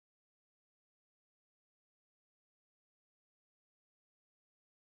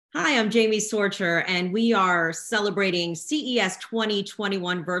Hi, I'm Jamie Sorcher, and we are celebrating CES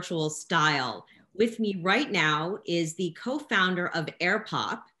 2021 virtual style. With me right now is the co-founder of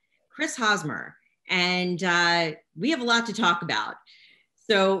Airpop, Chris Hosmer, and we have a lot to talk about.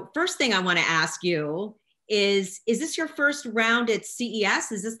 So first thing I want to ask you is this your first round at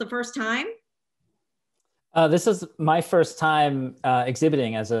CES? Is this the first time? This is my first time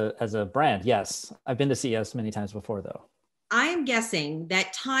exhibiting as a brand. Yes, I've been to CES many times before, though. I am guessing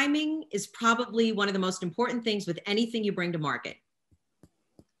that timing is probably one of the most important things with anything you bring to market.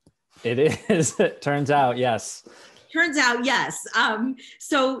 It is. It turns out, yes. Turns out, yes.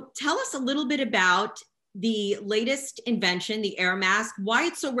 So tell us a little bit about the latest invention, the air mask, why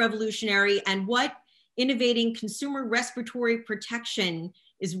it's so revolutionary, and what innovating consumer respiratory protection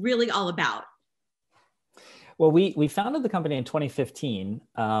is really all about. Well, we founded the company in 2015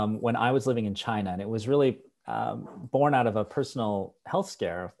 when I was living in China, and it was really born out of a personal health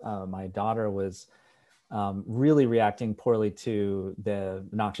scare. My daughter was really reacting poorly to the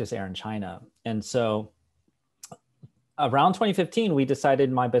noxious air in China. And so around 2015,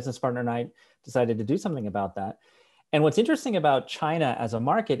 my business partner and I decided to do something about that. And what's interesting about China as a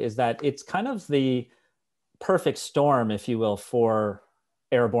market is that it's kind of the perfect storm, if you will, for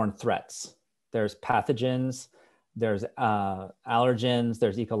airborne threats. There's pathogens, there's allergens,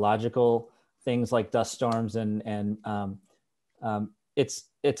 there's ecological things like dust storms, and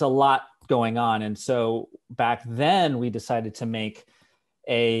it's a lot going on. And so back then we decided to make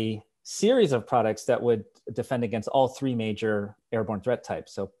a series of products that would defend against all three major airborne threat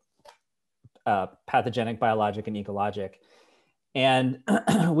types. So pathogenic, biologic, and ecologic. And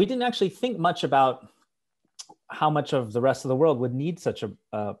we didn't actually think much about how much of the rest of the world would need such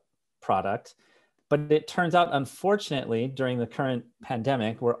a product. But it turns out, unfortunately, during the current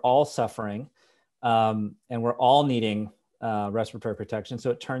pandemic, we're all suffering and we're all needing respiratory protection. So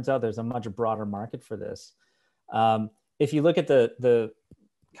it turns out there's a much broader market for this. If you look at the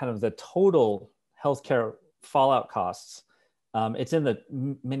kind of the total healthcare fallout costs, it's in the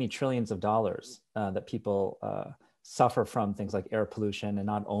many trillions of dollars that people suffer from things like air pollution, and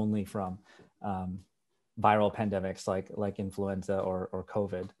not only from viral pandemics like influenza or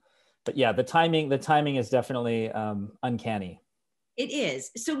COVID. But yeah, the timing is definitely uncanny. It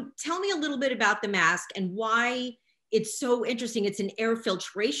is. So tell me a little bit about the mask and why it's so interesting. It's an air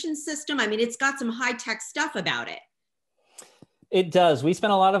filtration system. I mean, it's got some high-tech stuff about it. It does. We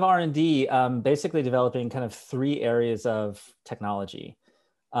spent a lot of R&D basically developing kind of three areas of technology.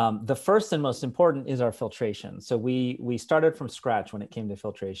 The first and most important is our filtration. So we started from scratch when it came to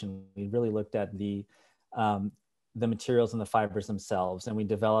filtration. We really looked at the materials and the fibers themselves, and we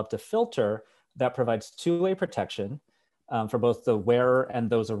developed a filter that provides two-way protection for both the wearer and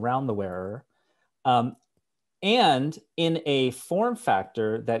those around the wearer, and in a form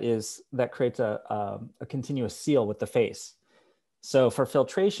factor that creates a continuous seal with the face. So for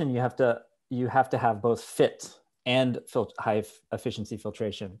filtration, you have to have both fit and high efficiency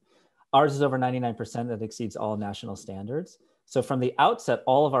filtration. Ours is over 99%. That exceeds all national standards. So from the outset,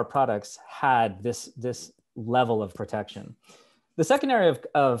 all of our products had this level of protection. The second area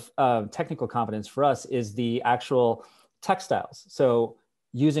of technical competence for us is the actual textiles. So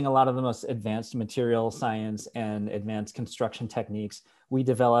using a lot of the most advanced material science and advanced construction techniques, we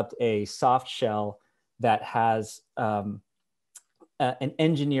developed a soft shell that has an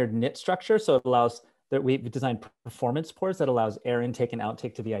engineered knit structure. So it allows that we've designed performance pores that allows air intake and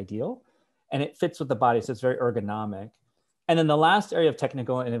outtake to be ideal. And it fits with the body, so it's very ergonomic. And then the last area of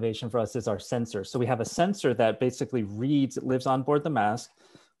technical innovation for us is our sensor. So we have a sensor that basically it lives on board the mask,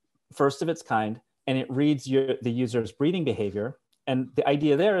 first of its kind, and it reads the user's breathing behavior. And the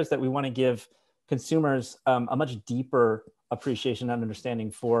idea there is that we want to give consumers a much deeper appreciation and understanding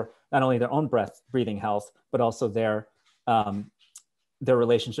for not only their own breathing health, but also their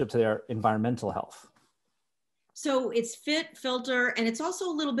relationship to their environmental health. So it's fit, filter, and it's also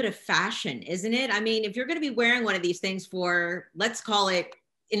a little bit of fashion, isn't it? I mean, if you're going to be wearing one of these things for, let's call it,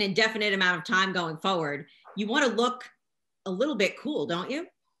 an indefinite amount of time going forward, you want to look a little bit cool, don't you?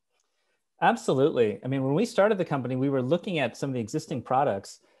 Absolutely. I mean, when we started the company, we were looking at some of the existing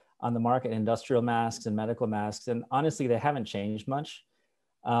products on the market, industrial masks and medical masks, and honestly, they haven't changed much.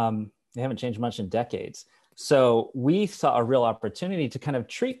 They haven't changed much in decades. So we saw a real opportunity to kind of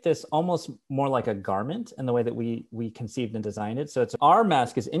treat this almost more like a garment in the way that we conceived and designed it. So our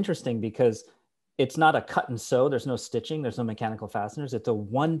mask is interesting because it's not a cut and sew. There's no stitching. There's no mechanical fasteners. It's a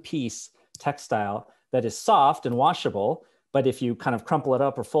one-piece textile that is soft and washable. But if you kind of crumple it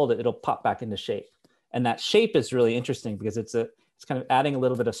up or fold it, it'll pop back into shape. And that shape is really interesting because it's kind of adding a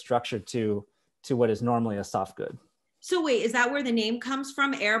little bit of structure to what is normally a soft good. So wait, is that where the name comes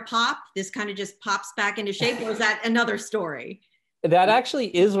from, Airpop? This kind of just pops back into shape, or is that another story? That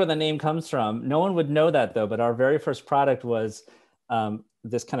actually is where the name comes from. No one would know that though, but our very first product was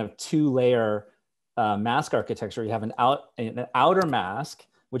this kind of two-layer mask architecture. You have an outer mask,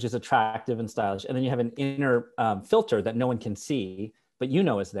 which is attractive and stylish, and then you have an inner filter that no one can see, but you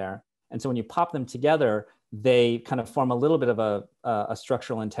know is there. And so when you pop them together, they kind of form a little bit of a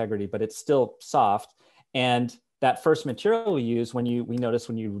structural integrity, but it's still soft. And that first material we use, we noticed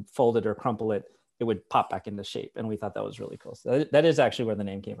when you fold it or crumple it, it would pop back into shape. And we thought that was really cool. So that is actually where the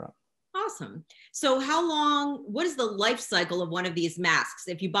name came from. Awesome. So what is the life cycle of one of these masks?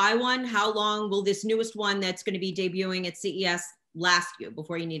 If you buy one, how long will this newest one that's going to be debuting at CES last you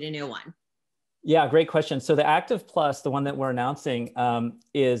before you need a new one? Yeah, great question. So the Active Plus, the one that we're announcing,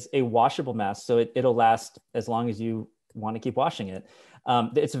 is a washable mask. So it'll last as long as you want to keep washing it.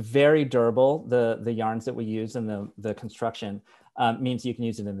 It's very durable. The yarns that we use in the construction means you can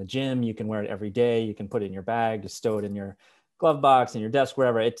use it in the gym. You can wear it every day. You can put it in your bag, just stow it in your glove box, in your desk,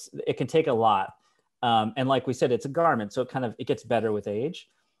 wherever. It can take a lot. And like we said, it's a garment. So it gets better with age.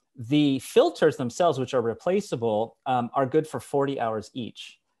 The filters themselves, which are replaceable, are good for 40 hours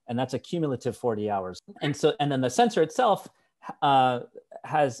each. And that's a cumulative 40 hours. And then the sensor itself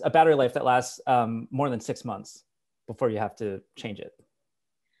has a battery life that lasts more than 6 months before you have to change it.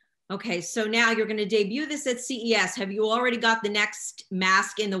 Okay, so now you're going to debut this at CES. Have you already got the next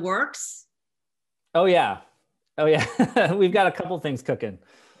mask in the works? Oh yeah. We've got a couple things cooking.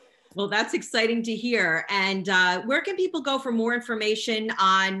 Well, that's exciting to hear. And where can people go for more information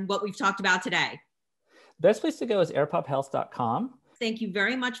on what we've talked about today? The best place to go is airpophealth.com. Thank you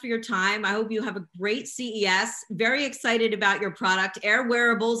very much for your time. I hope you have a great CES. Very excited about your product. Air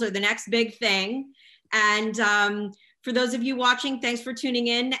wearables are the next big thing. And for those of you watching, thanks for tuning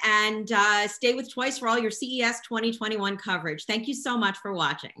in, and stay with Twice for all your CES 2021 coverage. Thank you so much for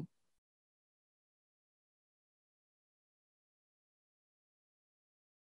watching.